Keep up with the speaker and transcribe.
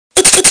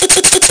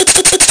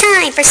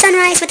time for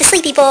Sunrise with the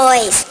Sleepy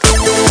Boys.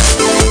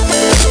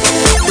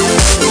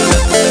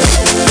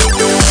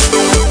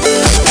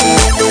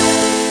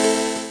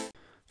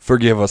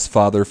 Forgive us,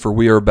 Father, for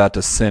we are about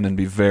to sin and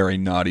be very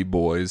naughty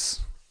boys.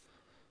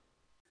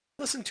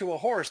 Listen to a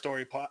horror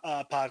story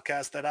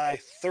podcast that I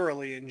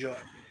thoroughly enjoy.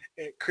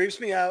 It creeps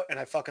me out, and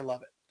I fucking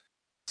love it.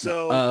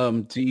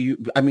 So,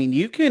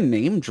 you can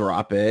name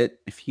drop it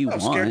if you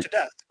Scared want. to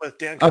Death with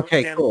Dan.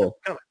 Okay, Dan cool.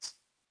 Cummins.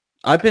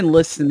 I've been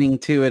listening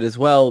to it as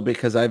well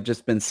because I've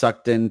just been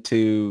sucked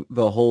into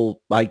the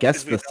whole, I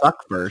guess, the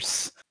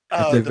Suckverse.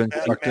 They've been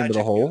sucked into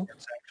the hole?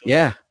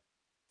 Yeah.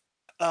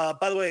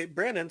 By the way,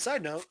 Brandon,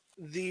 side note,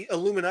 the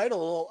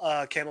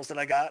Illuminidal candles that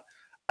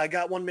I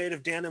got one made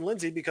of Dan and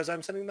Lindsay because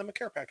I'm sending them a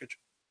care package.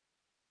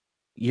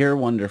 You're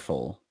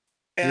wonderful.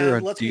 And You're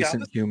a let's be decent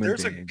honest, human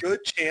there's being. a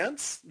good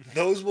chance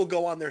those will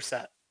go on their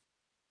set.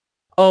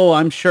 Oh,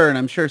 I'm sure. And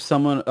I'm sure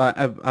someone,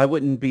 I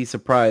wouldn't be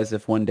surprised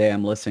if one day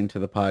I'm listening to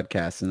the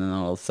podcast and then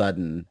all of a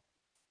sudden.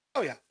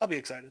 Oh, yeah. I'll be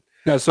excited.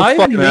 Yeah, some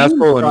fucking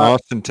asshole in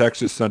Austin,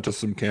 Texas sent us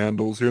some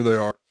candles. Here they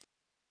are.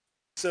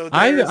 So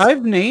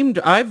I've name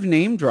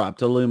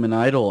dropped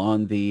Illuminidal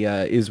on the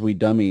Is We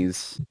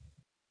Dummies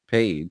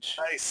page.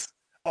 Nice.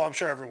 Oh, I'm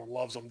sure everyone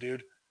loves them,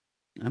 dude.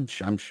 I'm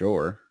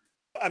sure.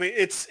 I mean,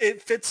 it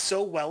fits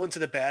so well into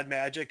the Bad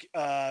Magic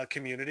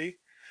community.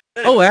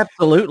 Anyway. Oh,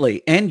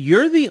 absolutely. And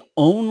you're the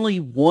only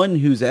one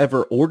who's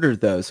ever ordered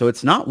those. So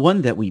it's not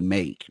one that we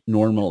make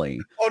normally.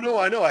 Oh, no,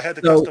 I know. I had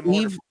the custom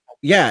order.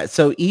 Yeah.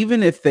 So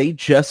even if they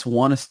just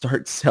want to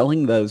start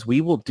selling those, we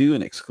will do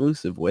an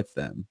exclusive with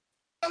them.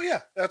 Oh,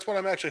 yeah. That's what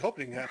I'm actually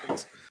hoping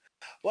happens.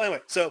 Well,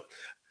 anyway, so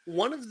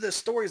one of the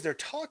stories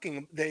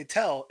they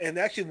tell, and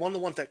actually one of the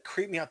ones that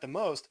creep me out the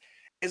most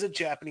is a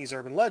Japanese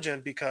urban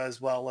legend because,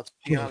 well, let's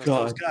be honest,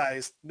 those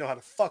guys know how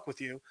to fuck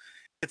with you.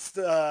 It's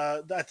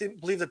I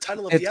believe the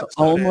title of the episode is... It's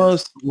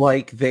almost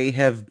like they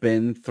have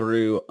been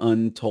through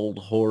untold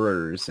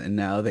horrors and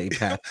now they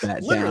pass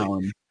that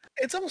down.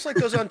 It's almost like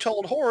those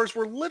untold horrors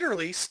were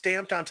literally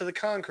stamped onto the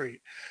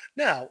concrete.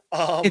 Now,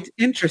 it's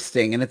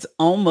interesting, and it's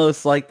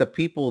almost like the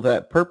people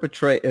that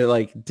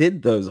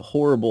did those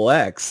horrible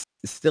acts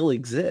still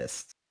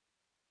exist.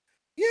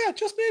 Yeah,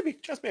 just maybe.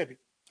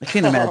 I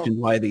can't imagine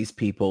why these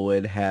people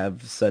would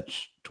have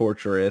such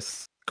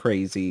torturous,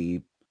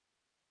 crazy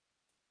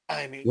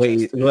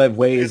ways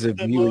of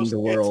viewing the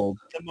world.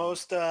 It's the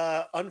most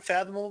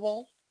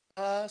unfathomable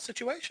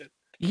situation.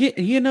 Yeah,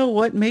 you know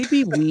what?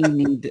 Maybe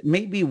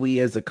we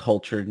as a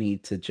culture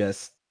need to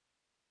just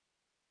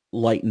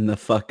lighten the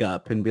fuck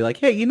up and be like,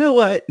 hey, you know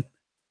what?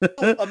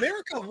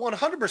 America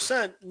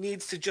 100%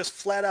 needs to just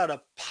flat out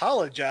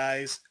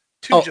apologize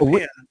to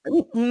Japan.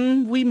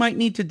 We might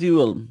need to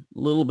do a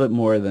little bit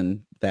more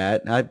than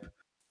that.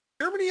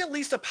 Germany at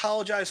least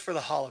apologized for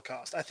the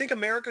Holocaust. I think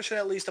America should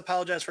at least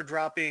apologize for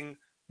dropping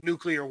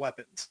nuclear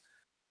weapons.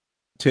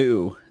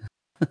 Too.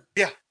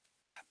 Yeah.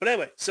 But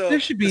anyway, so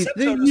there should be,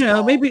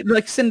 maybe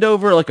like send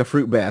over like a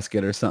fruit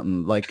basket or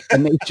something, like a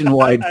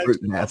nationwide fruit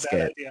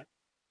basket.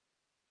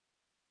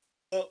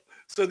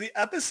 So the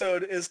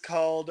episode is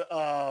called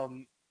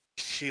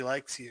She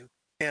Likes You.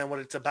 And what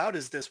it's about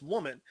is this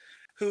woman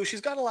who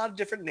she's got a lot of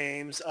different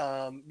names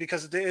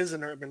because it is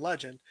an urban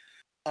legend.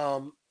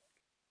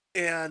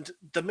 And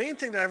the main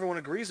thing that everyone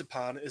agrees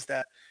upon is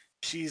that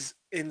she's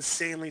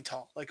insanely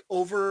tall, like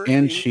over.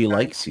 And she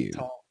likes you.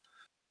 Tall.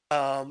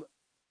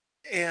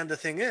 And the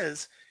thing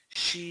is,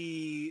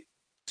 the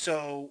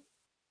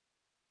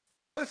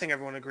other thing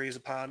everyone agrees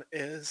upon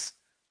is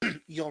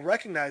you'll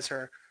recognize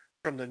her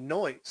from the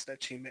noise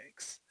that she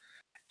makes.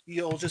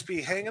 You'll just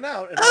be hanging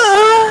out and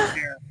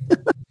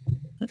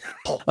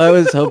I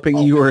was hoping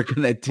you were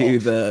gonna do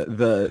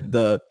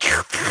the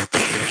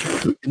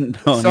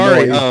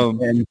Sorry,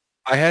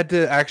 I had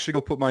to actually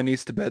go put my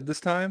niece to bed this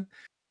time,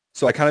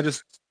 so I kind of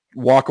just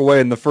walk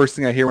away, and the first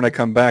thing I hear when I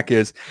come back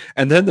is,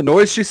 and then the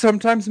noise she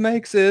sometimes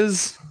makes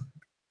is...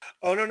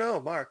 Oh, no,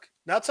 Mark.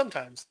 Not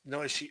sometimes. The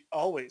noise she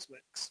always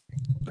makes.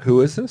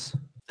 Who is this?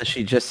 Does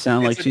she just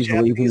sound like she's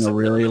leaving a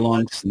really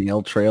long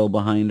snail trail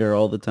behind her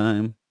all the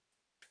time?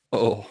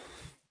 Oh.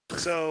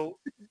 So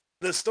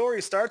the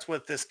story starts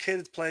with this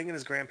kid playing in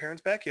his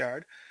grandparents'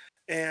 backyard,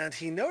 and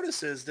he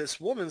notices this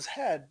woman's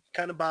head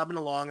kind of bobbing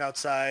along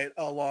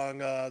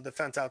the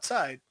fence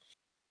outside.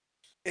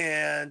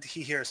 And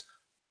he hears,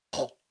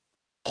 oh,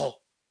 oh,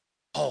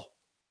 oh,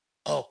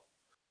 oh.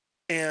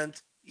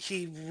 And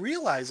he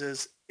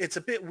realizes it's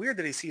a bit weird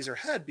that he sees her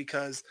head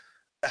because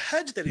the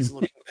hedge that he's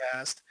looking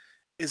past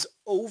is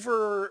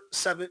over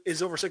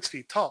 6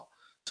 feet tall.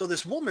 So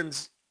this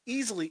woman's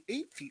easily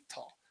 8 feet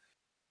tall.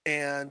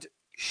 And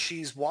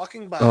she's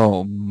walking by.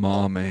 Oh,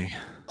 mommy.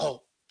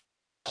 Oh.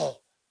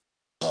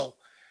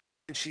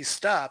 And she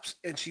stops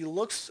and she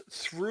looks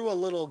through a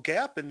little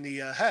gap in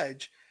the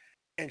hedge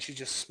and she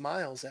just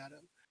smiles at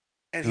him.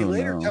 And he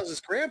later tells his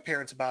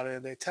grandparents about it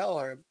and they tell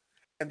her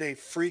and they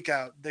freak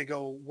out. They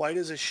go white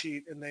as a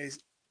sheet and they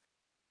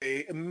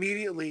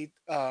immediately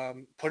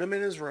put him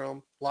in his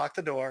room, lock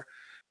the door,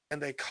 and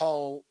they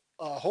call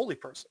a holy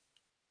person.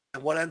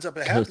 And what ends up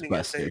happening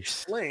is they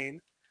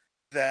explain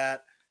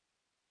that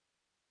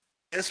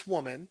This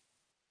woman,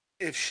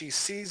 if she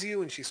sees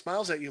you and she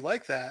smiles at you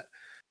like that,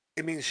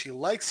 it means she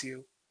likes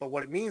you. But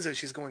what it means is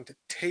she's going to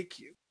take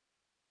you,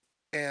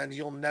 and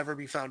you'll never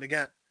be found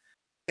again.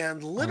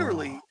 And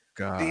literally, Oh,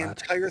 God. the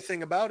entire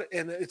thing about it,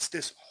 and it's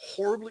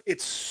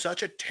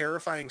such a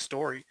terrifying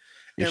story.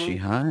 Is And she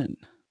hot?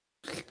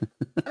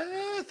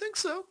 I think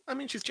so. I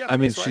mean, she's I Japanese.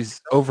 mean, so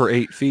she's over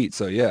 8 feet,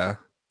 so yeah.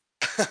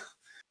 well,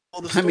 the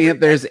I mean, story- if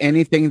there's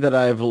anything that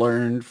I've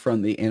learned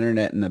from the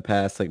internet in the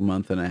past like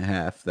month and a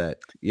half, that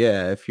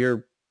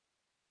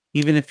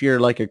even if you're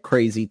like a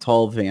crazy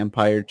tall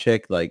vampire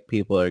chick, like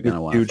people are With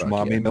gonna want to huge fuck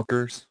mommy you.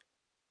 milkers.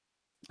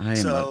 I am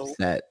So-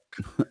 upset.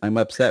 I'm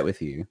upset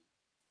with you.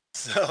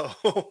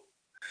 So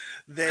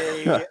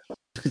they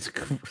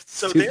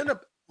so Dude, they end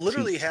up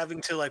literally Jesus.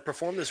 having to like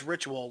perform this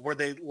ritual where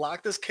they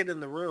lock this kid in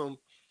the room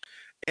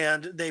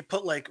and they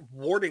put like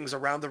wardings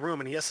around the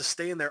room and he has to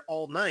stay in there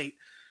all night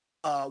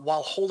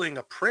while holding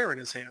a prayer in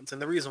his hands.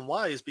 And the reason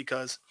why is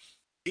because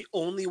the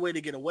only way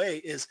to get away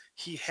is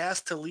he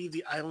has to leave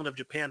the island of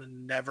Japan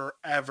and never,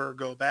 ever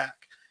go back.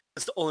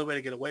 It's the only way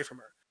to get away from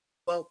her.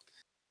 Well,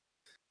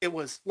 it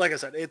was, like I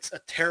said, it's a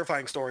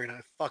terrifying story and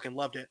I fucking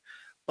loved it.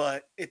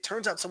 But it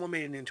turns out someone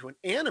made it into an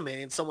anime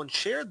and someone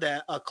shared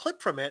a clip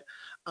from it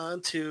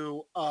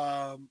onto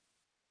the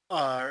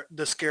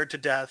Scared to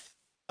Death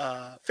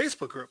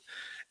Facebook group.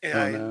 And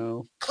Oh I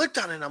no. clicked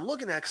on it and I'm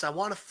looking at it because I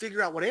want to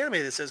figure out what anime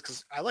this is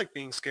because I like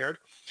being scared.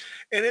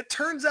 And it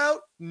turns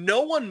out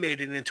no one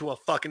made it into a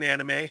fucking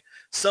anime.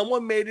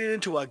 Someone made it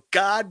into a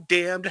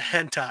goddamned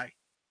hentai.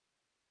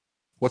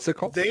 What's it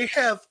called? They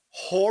have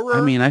horror.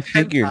 I mean, I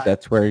figured hentai.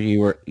 that's where you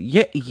were.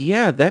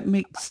 Yeah, that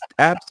makes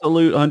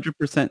absolute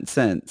 100%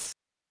 sense.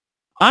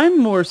 I'm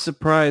more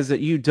surprised that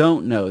you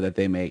don't know that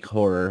they make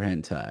horror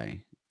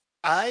hentai.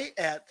 I,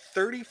 at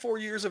 34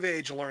 years of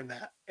age, learned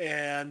that.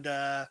 And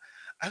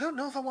I don't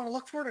know if I want to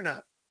look for it or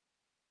not.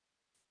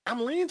 I'm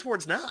leaning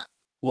towards not.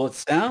 Well,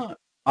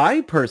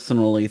 I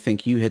personally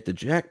think you hit the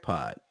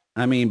jackpot.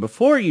 I mean,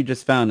 before you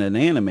just found an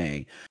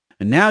anime,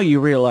 and now you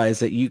realize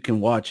that you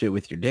can watch it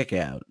with your dick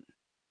out.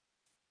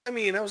 I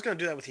mean, I was going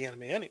to do that with the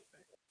anime anyway.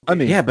 I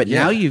mean, Yeah, but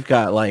now you've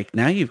got like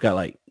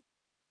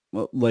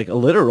a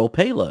literal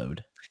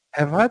payload.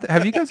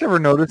 Have you guys ever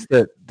noticed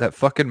that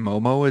fucking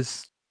Momo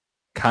is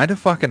kind of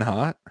fucking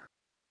hot?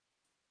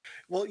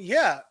 Well,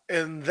 yeah.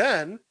 And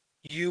then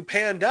you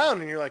pan down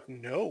and you're like,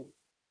 no,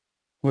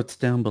 What's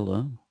down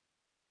below?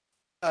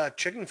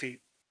 chicken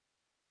feet.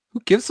 Who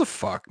gives a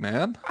fuck,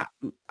 man?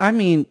 I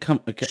mean, She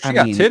got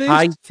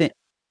titties?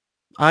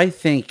 I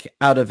think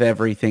out of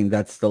everything,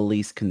 that's the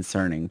least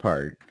concerning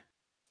part.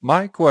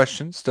 My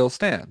question still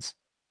stands.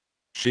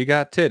 She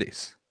got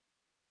titties.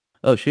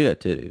 Oh, she got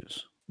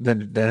titties.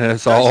 Then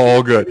it's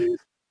all good.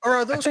 Or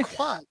are those think-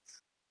 quads?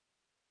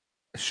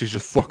 She's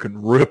just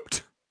fucking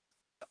ripped.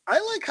 I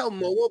like how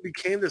Momo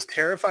became this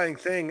terrifying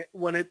thing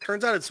when it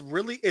turns out it's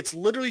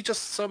literally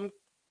just some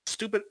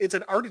stupid, it's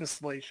an art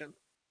installation.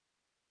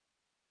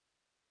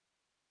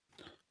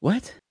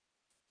 What?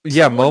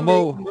 Yeah, Someone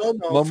Momo. made Momo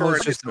for Momo's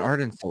an just an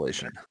art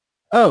installation.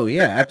 Oh,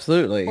 yeah,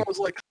 absolutely. I was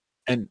like,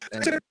 And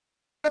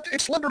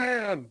it's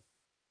Slenderman.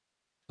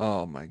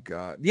 oh my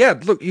god. Yeah,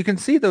 look, you can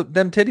see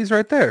them titties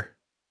right there.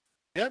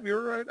 Yep, you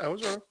were right. I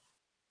was wrong.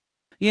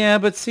 Yeah,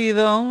 but see,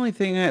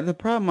 the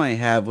problem I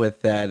have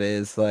with that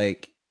is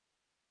like,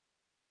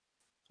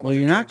 well,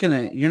 you're not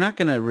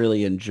gonna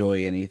really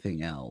enjoy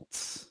anything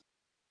else,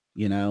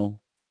 you know?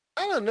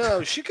 I don't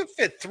know. She could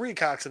fit 3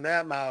 cocks in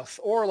that mouth,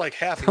 or like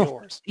half of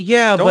yours.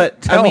 Yeah, Don't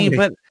but tell I mean,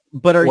 me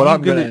but are what you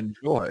I'm gonna gonna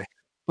enjoy.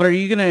 but are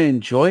you gonna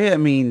enjoy it? I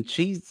mean,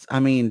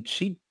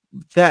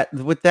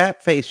 with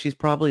that face, she's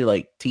probably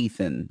like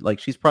teething, like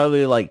she's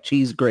probably like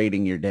cheese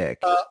grating your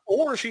dick.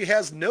 Or she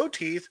has no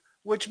teeth,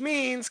 which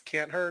means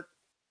can't hurt.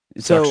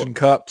 So Suction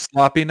cup,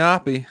 sloppy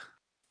knoppy.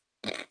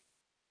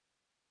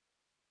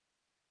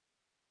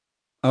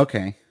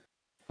 okay,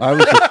 I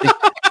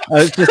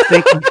was just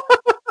thinking.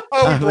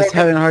 I was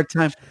having a hard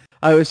time.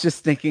 I was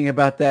just thinking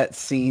about that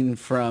scene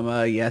from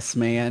Yes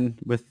Man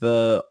with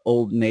the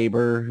old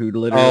neighbor who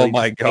literally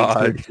my just takes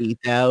her God.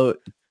 teeth out.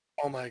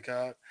 Oh my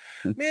god,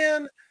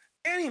 man,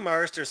 Danny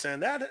Masterson,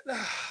 that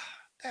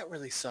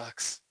really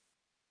sucks.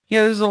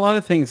 Yeah, there's a lot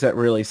of things that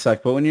really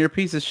suck, but when you're a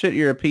piece of shit,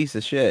 you're a piece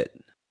of shit.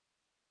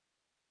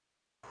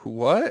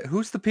 What?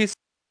 Who's the piece?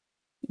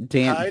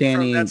 Hyde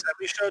Danny, from that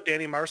 70s show,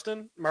 Danny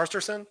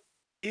Masterson.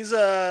 He's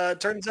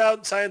turns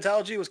out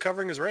Scientology was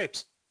covering his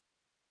rapes.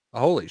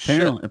 Holy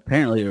shit.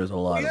 apparently there was a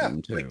lot yeah, of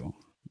them too.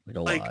 Like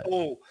a Like,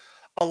 lot.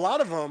 a lot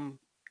of them,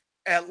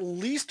 at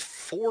least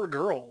 4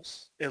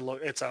 girls.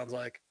 It sounds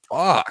like.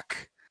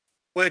 Fuck.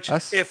 Which,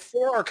 That's- if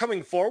 4 are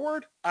coming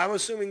forward, I'm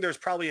assuming there's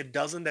probably a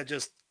dozen that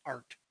just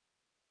aren't.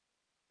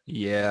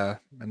 Yeah,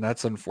 and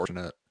that's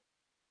unfortunate.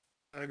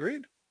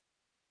 Agreed.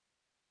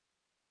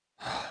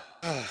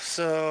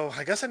 So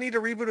I guess I need a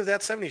reboot of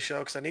that 70s show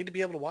because I need to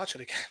be able to watch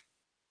it again.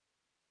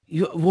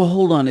 Well,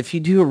 hold on. If you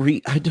do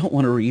I don't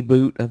want a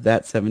reboot of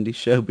that 70s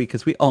show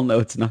because we all know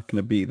it's not going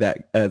to be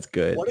that as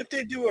good. What if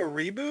they do a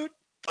reboot,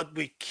 but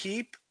we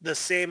keep the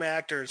same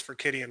actors for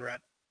Kitty and Red?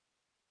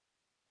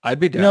 I'd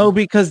be down. No,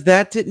 because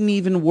that didn't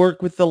even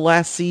work with the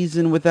last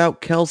season without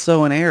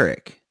Kelso and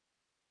Eric.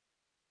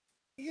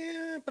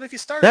 Yeah, but if you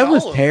started That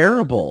was all over,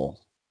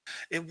 terrible.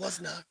 it was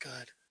not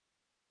good.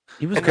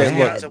 It was Okay,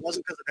 bad. look. It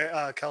wasn't because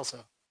of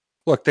Kelso.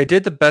 Look, they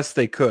did the best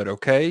they could,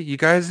 okay? You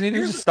guys need to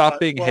Here's just a stop thought.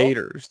 being Well-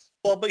 haters.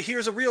 Well, but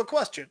here's a real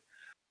question.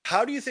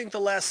 How do you think the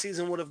last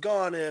season would have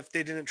gone if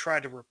they didn't try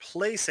to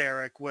replace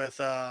Eric with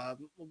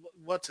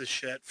what's his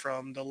shit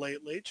from the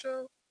Late Late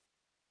Show?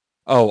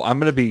 Oh, I'm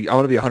gonna be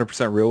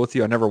 100% real with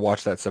you. I never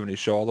watched that 70s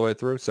show all the way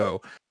through,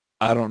 so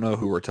I don't know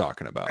who we're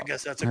talking I about.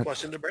 guess that's a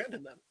question to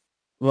Brandon then.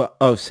 Well,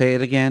 oh, say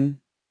it again.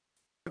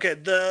 Okay,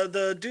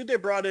 the dude they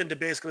brought in to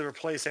basically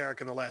replace Eric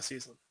in the last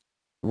season.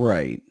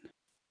 Right.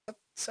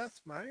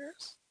 Seth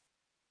Meyers?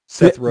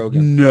 Seth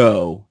Rogen.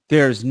 No,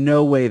 there's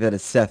no way that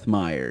it's Seth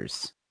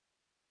Meyers.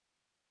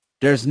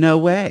 There's no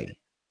way.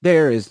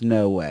 There is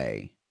no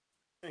way.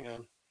 Hang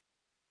on.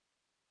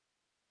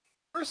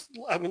 First,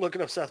 I'm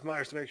looking up Seth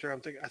Meyers to make sure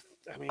I'm thinking.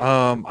 I mean,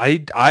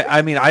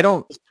 I mean, I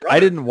don't. his I brother.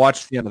 didn't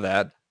watch the end of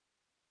that.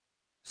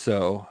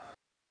 So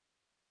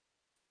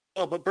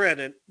Oh, but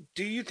Brandon,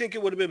 do you think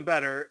it would have been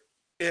better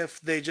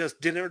if they just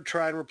didn't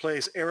try and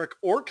replace Eric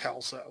or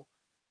Kelso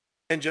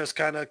and just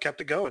kind of kept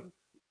it going?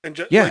 And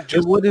Yeah,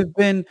 it would have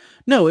been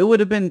it would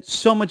have been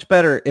so much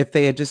better if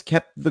they had just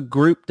kept the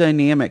group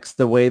dynamics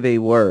the way they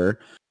were.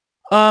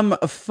 Have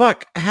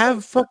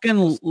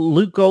fucking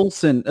Luke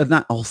Olsen,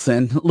 not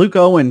Olsen, Luke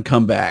Owen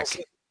come back.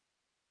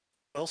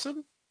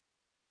 Wilson?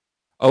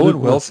 Owen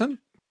Luke Wilson.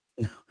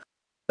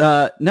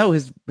 No,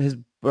 his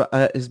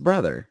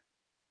brother.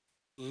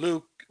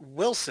 Luke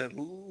Wilson.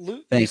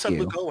 You Thank said you.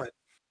 Luke Owen.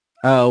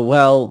 Oh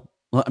well,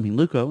 I mean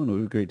Luke Owen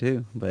would be great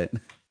too, but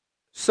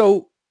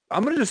So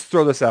I'm gonna just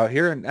throw this out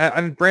here,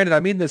 and Brandon, I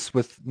mean this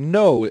with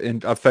no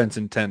offense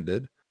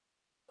intended.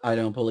 I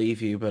don't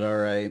believe you. But all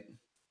right.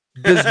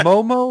 Does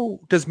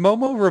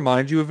Momo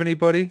remind you of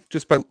anybody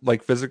just by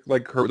like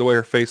the way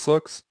her face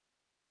looks?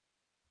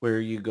 Where are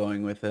you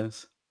going with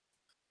this?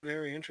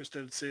 Very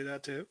interested to see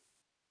that too.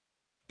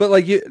 But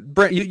like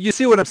you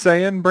see what I'm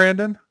saying,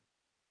 Brandon?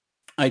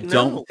 I No.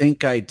 don't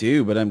think I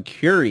do, but I'm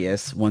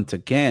curious once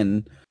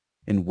again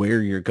in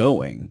where you're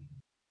going.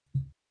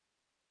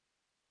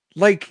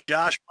 Like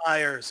Josh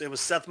Myers. It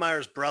was Seth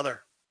Meyers'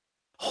 brother.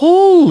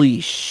 Holy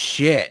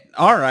shit.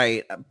 All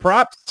right.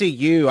 Props to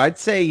you. I'd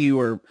say you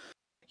were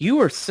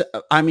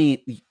I mean,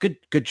 good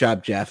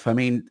job, Jeff. I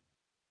mean,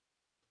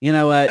 you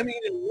know what? I mean,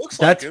 it looks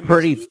That's like him.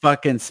 pretty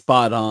fucking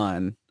spot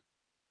on.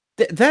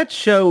 That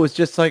show was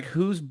just like,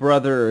 whose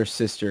brother or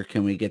sister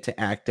can we get to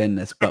act in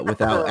this, but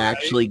without Right.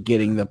 actually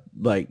getting the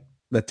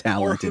Or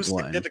talented who's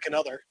one. significant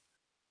other.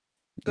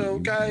 So,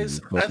 guys,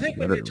 I think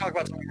we need to talk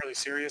about something really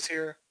serious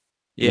here.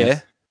 yeah.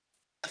 Yes.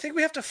 I think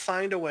we have to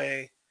find a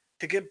way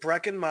to get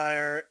Breckin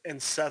Meyer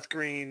and Seth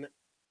Green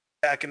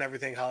back in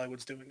everything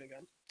Hollywood's doing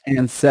again.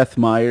 And Seth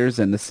Meyers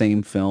in the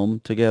same film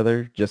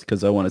together, just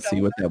because I want to Okay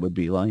see with what that would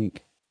be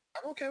like.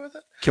 I'm okay with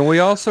it. Can we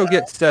also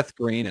get Seth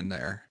Green in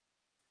there?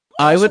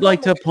 I Also, would like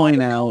I'm to okay point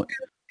with out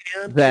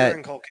And that-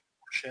 Kieran Culkin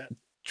for shit.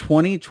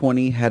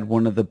 2020 had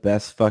one of the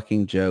best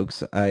fucking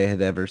jokes I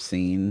had ever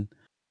seen.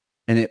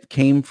 And it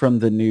came from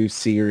the new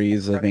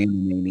series of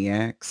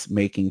Animaniacs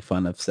making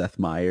fun of Seth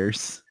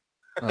Meyers.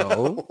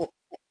 Oh,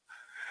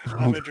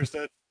 I'm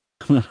interested.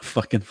 I'm gonna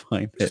fucking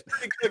find It's it.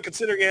 pretty good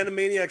considering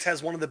Animaniacs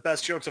has one of the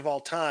best jokes of all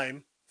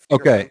time.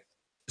 okay.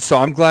 So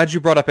I'm glad you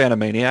brought up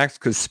Animaniacs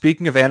because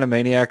speaking of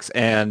Animaniacs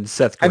and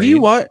Seth Green, Have you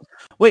watched?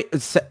 Wait,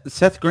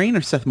 Seth Green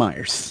or Seth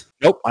Meyers?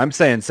 Nope, I'm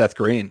saying Seth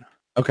Green.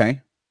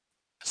 Okay.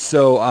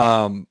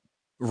 So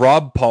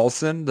Rob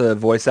Paulson, the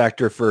voice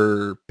actor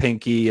for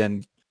Pinky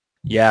and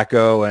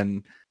Yakko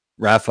and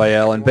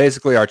Raphael and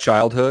basically our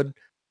childhood.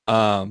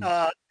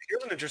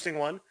 Here's an interesting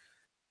one.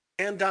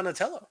 And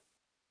Donatello.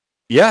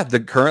 Yeah, the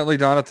currently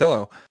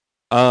Donatello.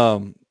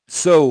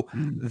 So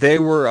they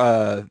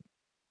were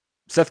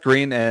Seth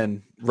Green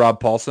and Rob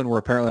Paulson were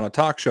apparently on a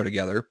talk show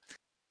together,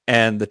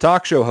 and the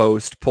talk show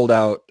host pulled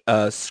out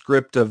a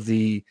script of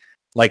the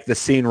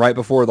scene right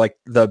before like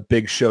the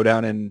big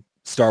showdown in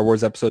Star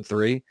Wars Episode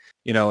 3.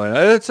 You know, and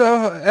it's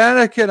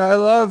Anakin, I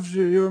love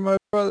you. You were my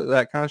brother.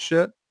 That kind of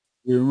shit.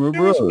 You're my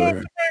It was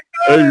brother.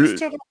 Thanks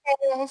to the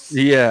boss.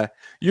 Yeah,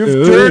 you've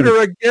Ugh. turned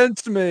her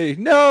against me.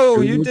 No,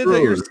 You're you my did that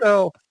brother.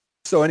 yourself.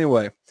 So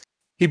anyway,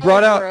 he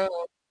brought out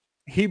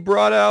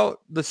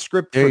the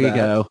script There for you that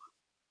go.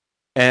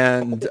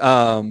 and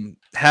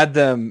had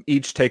them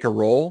each take a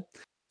role.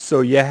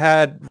 So you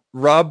had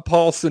Rob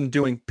Paulson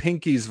doing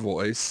Pinky's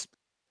voice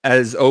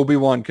as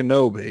Obi-Wan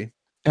Kenobi.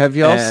 Have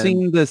y'all And-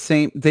 seen the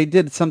same? They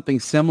did something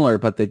similar,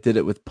 but they did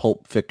it with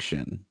Pulp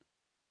Fiction.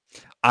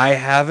 I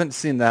haven't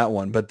seen that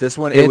one, but this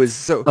one It's it was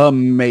so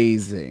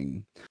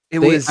amazing.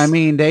 I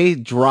mean, they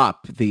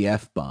drop the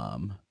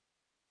F-bomb.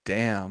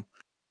 damn.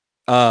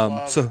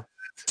 Love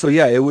So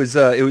yeah, it was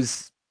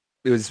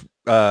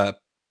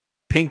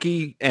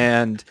Pinky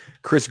and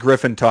Chris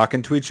Griffin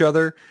talking to each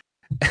other,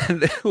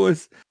 and it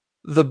was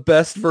the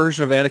best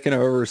version of Anakin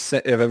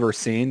I've ever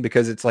seen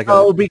because it's like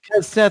Oh,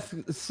 because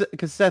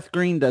Seth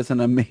Green does an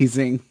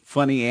amazing,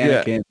 funny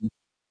Yeah. Anakin.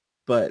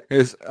 But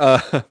His,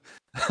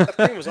 Seth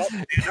Green was also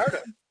Leonardo.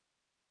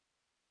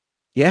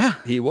 yeah,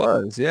 he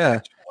was, yeah.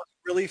 It was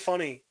really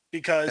funny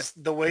because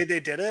the way they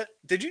did it.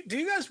 Did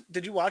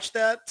you watch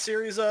that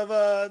series of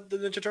the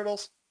Ninja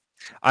Turtles?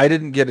 I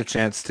didn't get a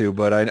chance to,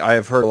 but I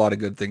have heard a lot of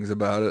good things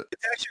about it.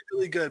 It's actually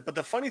really good. But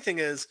the funny thing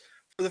is,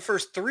 for the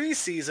first 3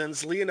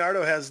 seasons,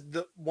 Leonardo has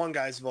the one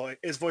guy's voice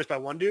is voiced by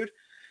one dude,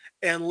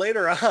 and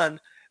later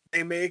on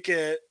they make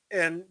it,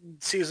 and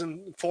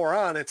season 4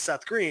 on it's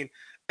Seth Green,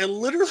 and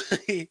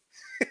literally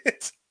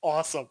it's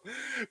awesome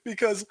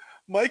because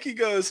Mikey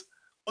goes,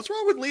 "What's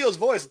wrong with Leo's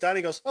voice?" And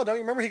Donnie goes, "Oh, don't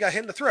you remember he got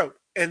hit in the throat?"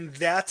 And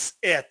that's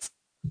it.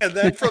 And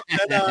then from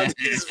then on,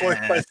 he's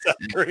voiced by Seth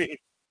Green.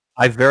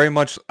 I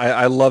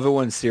love it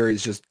when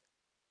series just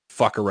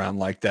fuck around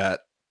like that.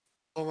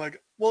 Oh my god!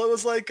 Well, it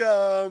was like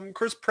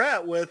Chris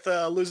Pratt with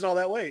losing all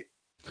that weight.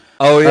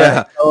 Oh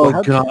yeah.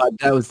 oh god,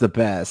 that was the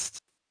best.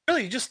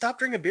 Really, you just stopped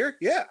drinking beer?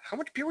 Yeah. How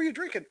much beer were you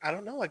drinking? I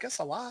don't know. I guess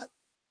a lot.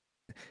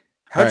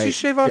 How'd you Right.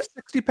 shave off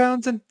 60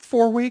 pounds in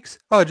 4 weeks?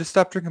 Oh, I just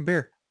stopped drinking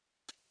beer.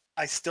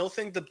 I still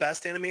think the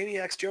best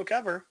Animaniacs joke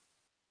ever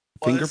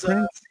was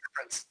Fingerprints?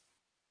 Fingerprints.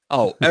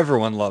 Oh,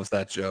 everyone loves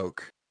that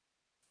joke.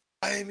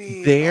 I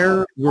mean,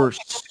 There were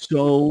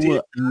so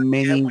did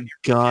many when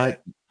you were a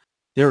kid.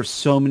 there were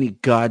so many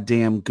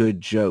goddamn good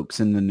jokes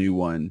in the new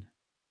one.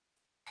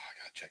 Oh, I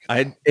gotta check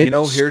it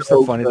out. Here's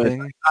so the funny good.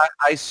 thing.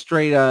 I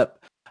straight up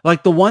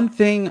like the one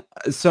thing.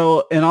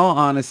 So in all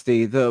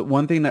honesty, the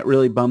one thing that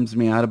really bums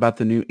me out about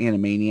the new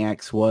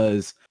Animaniacs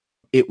was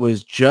it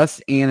was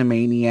just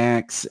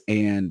Animaniacs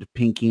and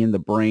Pinky and the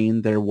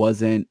Brain. There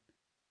wasn't,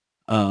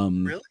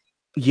 Really?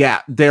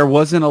 yeah, there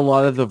wasn't a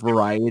lot of the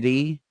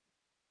variety.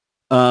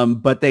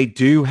 But they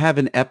do have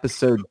an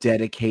episode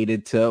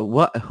dedicated to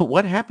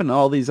what happened to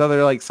all these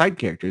other like side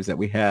characters that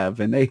we have,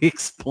 and they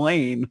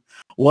explain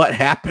what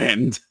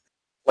happened.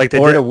 Like they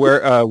Or- did a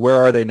where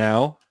are they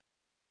now?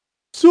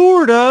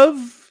 Sort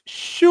of.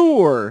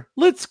 Sure.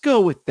 Let's go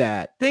with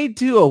that. They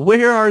do a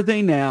where are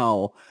they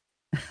now?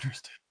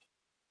 Interesting.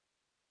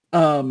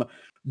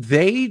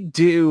 They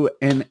do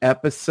an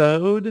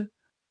episode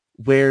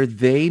where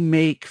they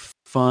make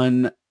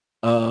fun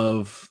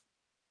of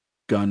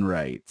gun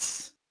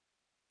rights.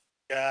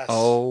 Yes.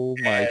 Oh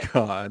my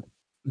god.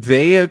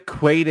 They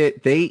equate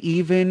it. They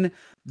even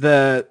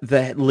the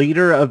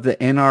leader of the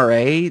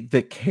NRA,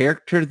 the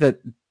character that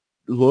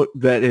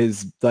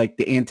is like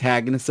the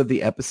antagonist of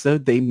the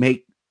episode, they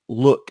make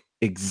look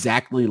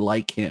exactly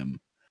like him.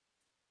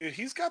 Dude,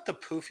 he's got the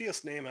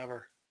poofiest name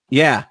ever.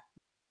 Yeah,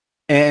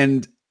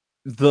 and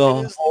the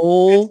It is-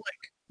 whole it's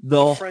like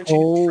the French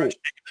whole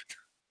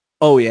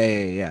oh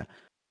yeah.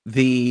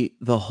 The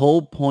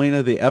whole point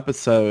of the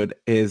episode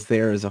is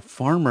there is a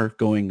farmer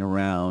going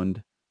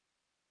around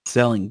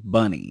selling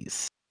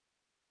bunnies.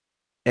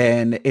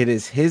 And it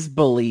is his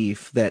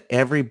belief that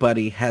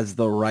everybody has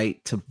the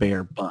right to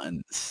bear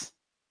buns.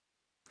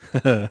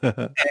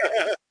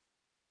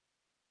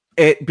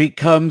 It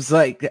becomes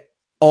like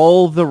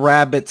all the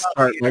rabbits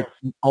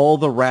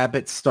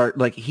start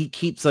like he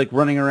keeps like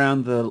running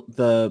around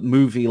the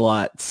movie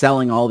lot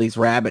selling all these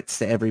rabbits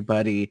to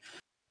everybody.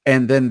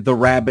 And then the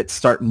rabbits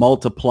start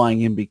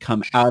multiplying and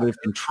become out of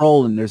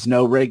control, and there's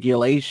no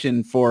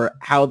regulation for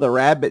how the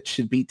rabbits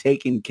should be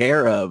taken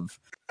care of.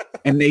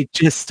 And they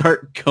just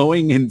start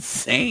going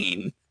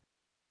insane.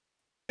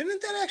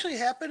 Didn't that actually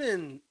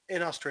happen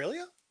in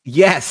Australia?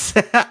 Yes.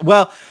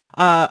 Well,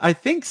 I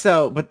think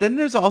so. But then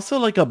there's also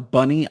like a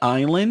bunny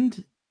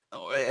island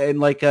and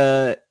like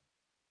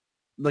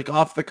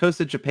off the coast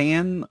of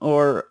Japan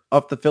or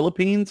off the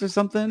Philippines or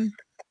something.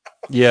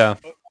 Yeah.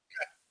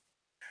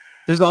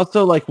 There's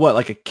also like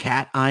a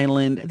cat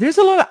island. There's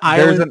a lot of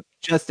islands with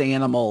just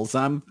animals.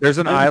 There's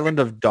an island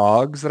of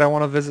dogs that I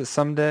want to visit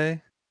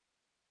someday.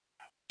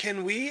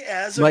 Can we,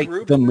 as a like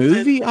group, the visit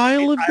movie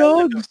Isle of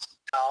Island Dogs?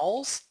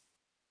 Dolls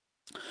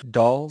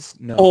Dolls?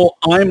 No. Oh,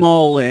 I'm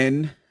all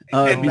in.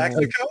 in Because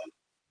Mexico?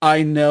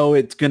 I know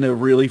it's gonna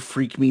really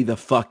freak me the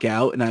fuck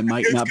out, and I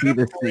might It's not be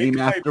gonna the break same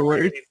my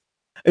afterwards. brain.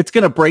 It's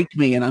gonna break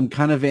me, and I'm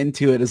kind of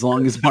into it as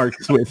long as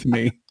Mark's with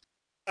me.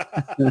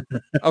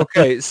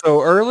 Okay,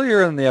 so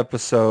earlier in the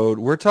episode,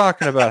 we're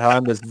talking about how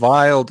I'm this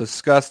vile,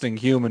 disgusting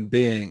human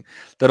being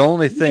that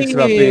only thinks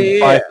about being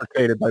Yeah.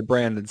 bifurcated by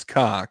Brandon's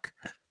cock.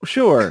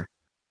 Sure.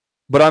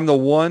 But I'm the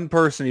one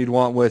person you'd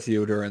want with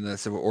you during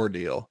this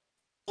ordeal.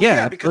 Well,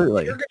 Yeah, because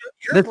absolutely. your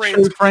That's brain's true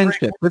gonna break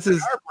friendship. more This than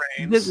is our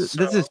brains, this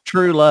is so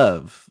true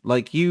love.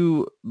 Like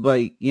you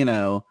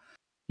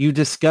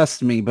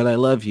disgust me, but I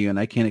love you, and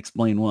I can't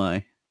explain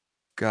why.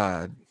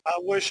 God. I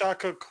wish I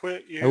could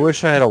quit you. I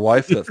wish I had a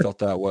wife that felt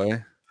that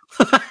way.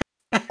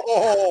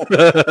 Oh,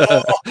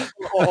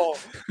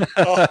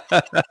 oh,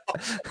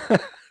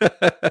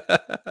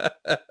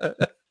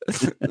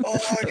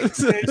 I can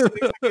say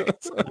something.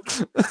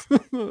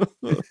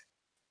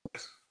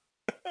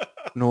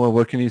 Noah,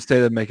 what can you say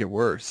to make it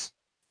worse?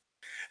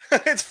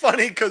 It's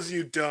funny because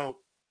you don't.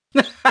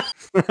 You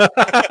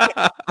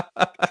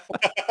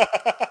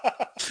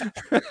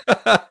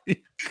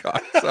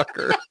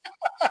cocksucker.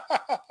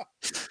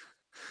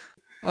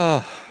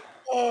 Oh.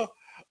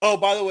 Oh,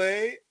 by the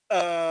way,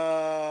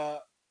 I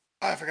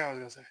forgot what I was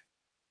gonna say.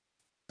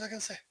 What was I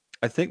gonna say?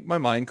 I think my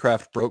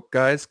Minecraft broke,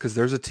 guys, because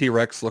there's a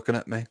T-Rex looking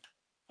at me.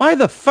 Why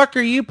the fuck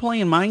are you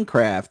playing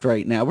Minecraft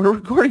right now? We're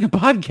recording a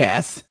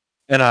podcast.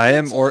 And I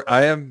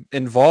am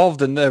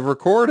involved in the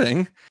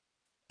recording,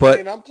 but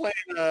I mean, I'm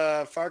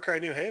playing Far Cry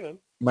New Haven.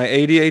 my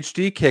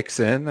ADHD kicks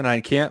in and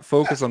I can't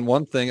focus on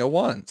one thing at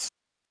once.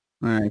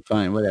 All right,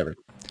 fine, whatever.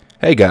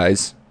 Hey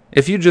guys,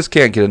 if you just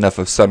can't get enough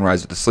of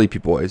Sunrise with the Sleepy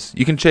Boys,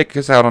 you can check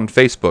us out on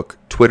Facebook,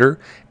 Twitter,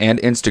 and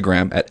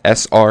Instagram at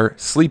SR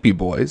Sleepy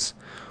Boys.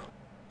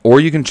 Or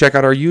you can check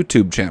out our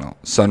YouTube channel,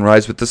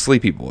 Sunrise with the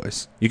Sleepy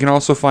Boys. You can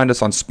also find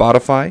us on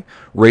Spotify,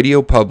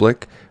 Radio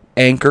Public,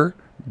 Anchor,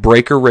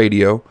 Breaker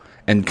Radio,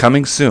 and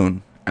coming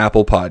soon,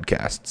 Apple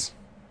Podcasts.